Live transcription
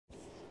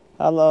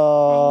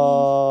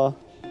Hello，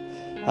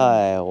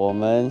 嗨，我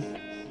们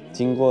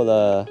经过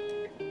了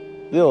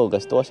6个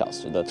多小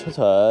时的车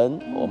程，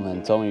我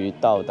们终于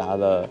到达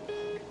了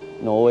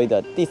挪威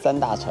的第3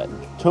大城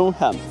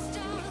Trondheim，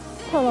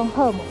 特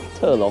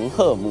隆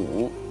赫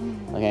姆。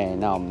OK，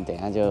 那我们等一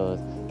下就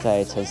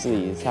在城市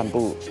里散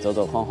步，走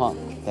走晃晃，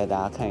带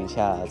大家看一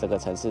下这个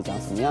城市长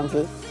什么样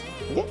子。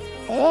OK，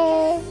 拜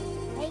拜。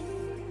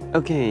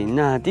OK，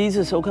 那第一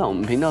次收看我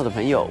们频道的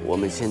朋友，我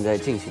们现在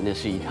进行的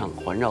是一趟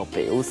环绕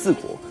北欧4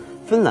国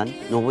——芬兰、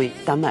挪威、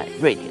丹麦、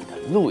瑞典的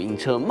露营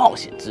车冒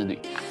险之旅。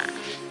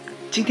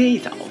今天一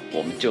早，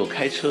我们就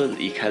开车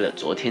离开了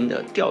昨天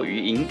的钓鱼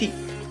营地，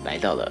来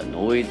到了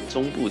挪威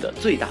中部的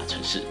最大城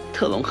市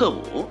特隆赫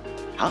姆。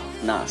好，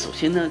那首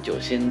先呢，就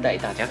先带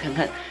大家看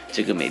看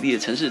这个美丽的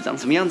城市长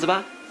什么样子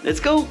吧。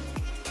Let's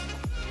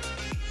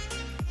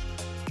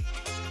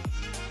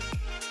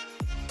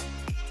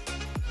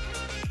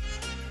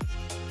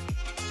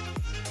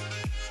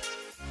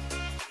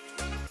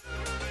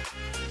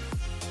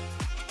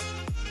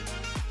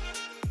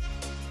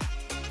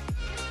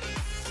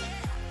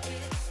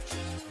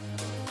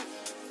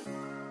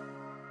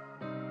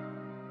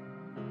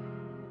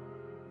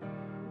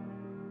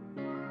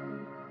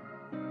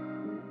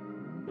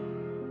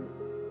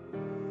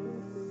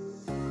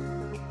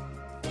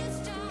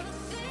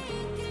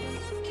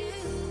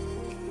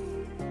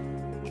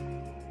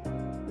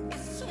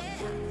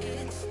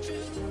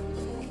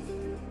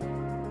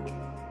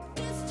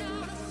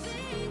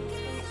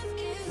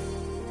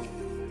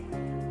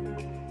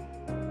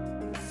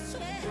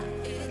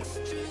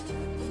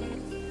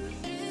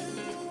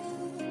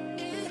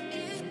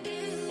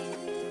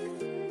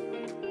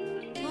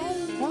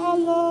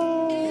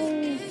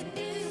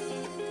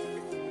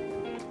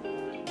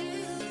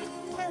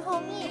看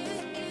后面。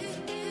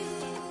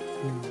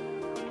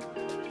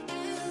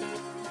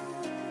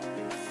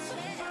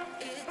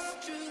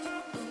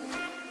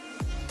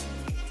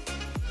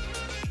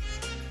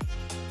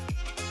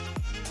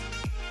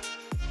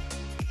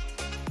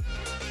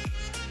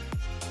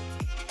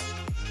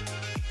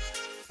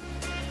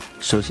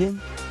首先，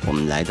我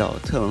们来到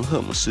特隆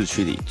赫姆市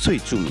区里最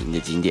著名的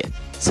景点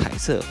——彩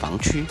色房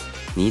区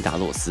尼达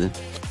洛斯。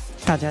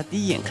大家第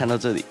一眼看到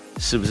这里，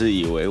是不是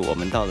以为我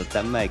们到了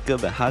丹麦哥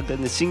本哈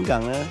根的新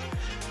港呢？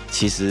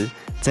其实，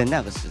在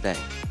那个时代，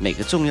每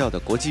个重要的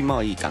国际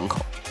贸易港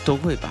口都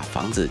会把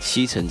房子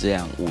漆成这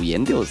样5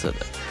颜6色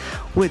的，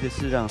为的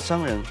是让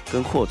商人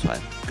跟货船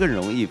更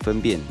容易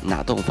分辨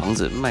哪栋房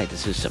子卖的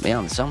是什么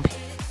样的商品。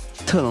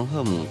特隆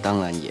赫姆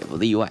当然也不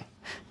例外，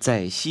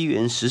在西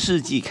元10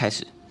世纪开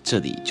始，这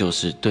里就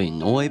是对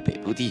挪威北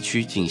部地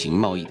区进行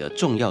贸易的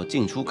重要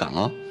进出港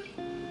哦。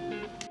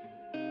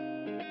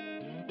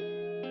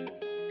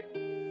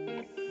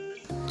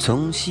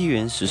从西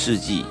元10世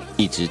纪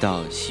一直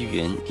到西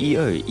元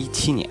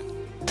1217年，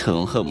特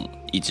隆赫姆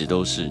一直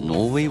都是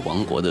挪威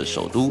王国的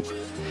首都。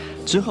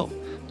之后，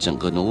整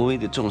个挪威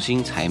的重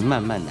心才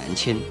慢慢南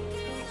迁。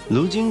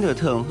如今的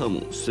特隆赫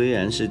姆虽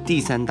然是第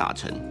3大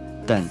城，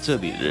但这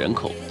里的人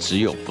口只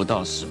有不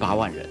到18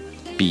万人，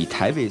比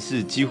台北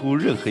市几乎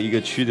任何一个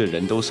区的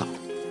人都少。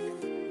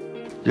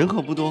人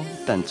口不多，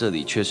但这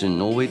里却是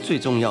挪威最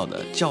重要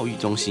的教育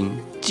中心、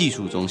技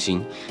术中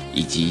心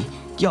以及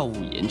药物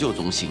研究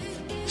中心。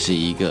是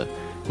一个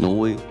挪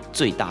威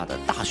最大的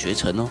大学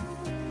城哦。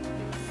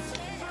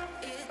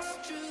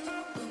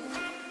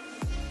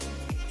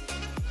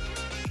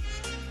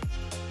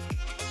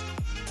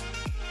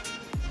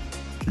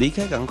离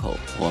开港口，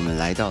我们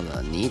来到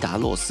了尼达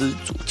洛斯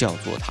主教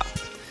座堂，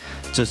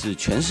这是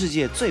全世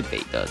界最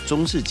北的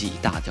中世纪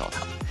大教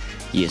堂，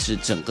也是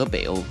整个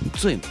北欧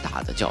最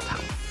大的教堂。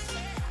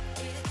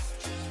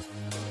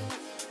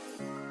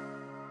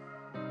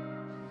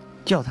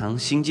教堂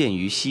兴建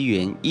于西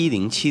元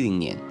1070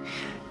年，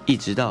一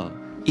直到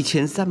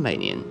1300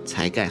年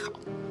才盖好，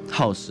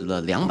耗时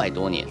了200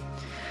多年。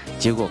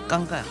结果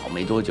刚盖好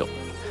没多久，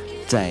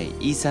在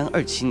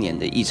1327年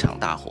的一场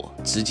大火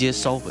直接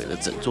烧毁了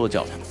整座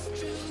教堂。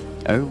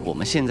而我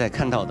们现在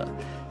看到的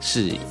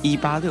是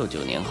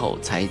1869年后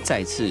才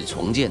再次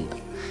重建的，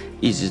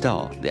一直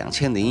到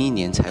2001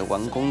年才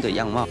完工的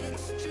样貌。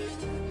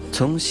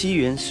从西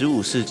元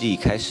15世纪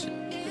开始，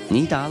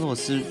尼达洛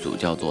斯主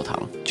教座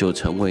堂就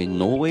成为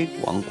挪威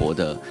王国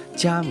的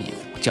加冕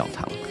教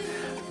堂。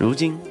如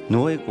今，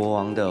挪威国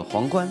王的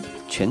皇冠、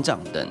权杖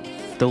等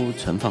都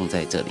存放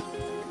在这里。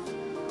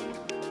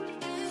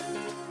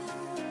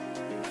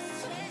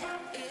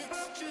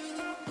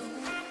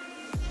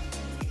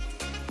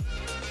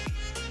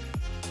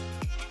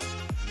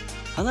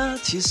好了，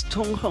其实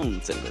Trondheim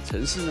整个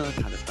城市呢，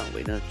它的范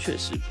围呢确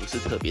实不是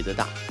特别的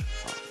大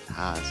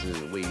它是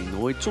位于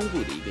挪威中部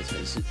的一个城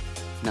市。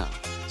那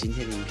今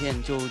天的影片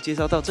就介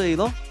绍到这里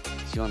咯，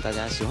希望大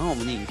家喜欢我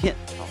们的影片，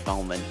帮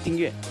我们订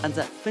阅、按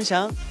赞、分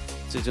享。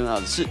最重要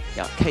的是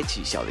要开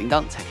启小铃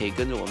铛，才可以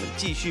跟着我们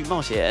继续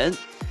冒险。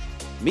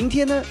明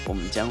天呢，我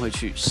们将会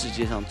去世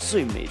界上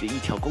最美的一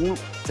条公路，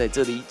在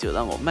这里就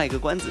让我卖个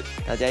关子，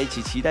大家一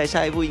起期待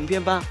下一部影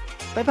片吧，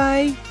拜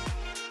拜。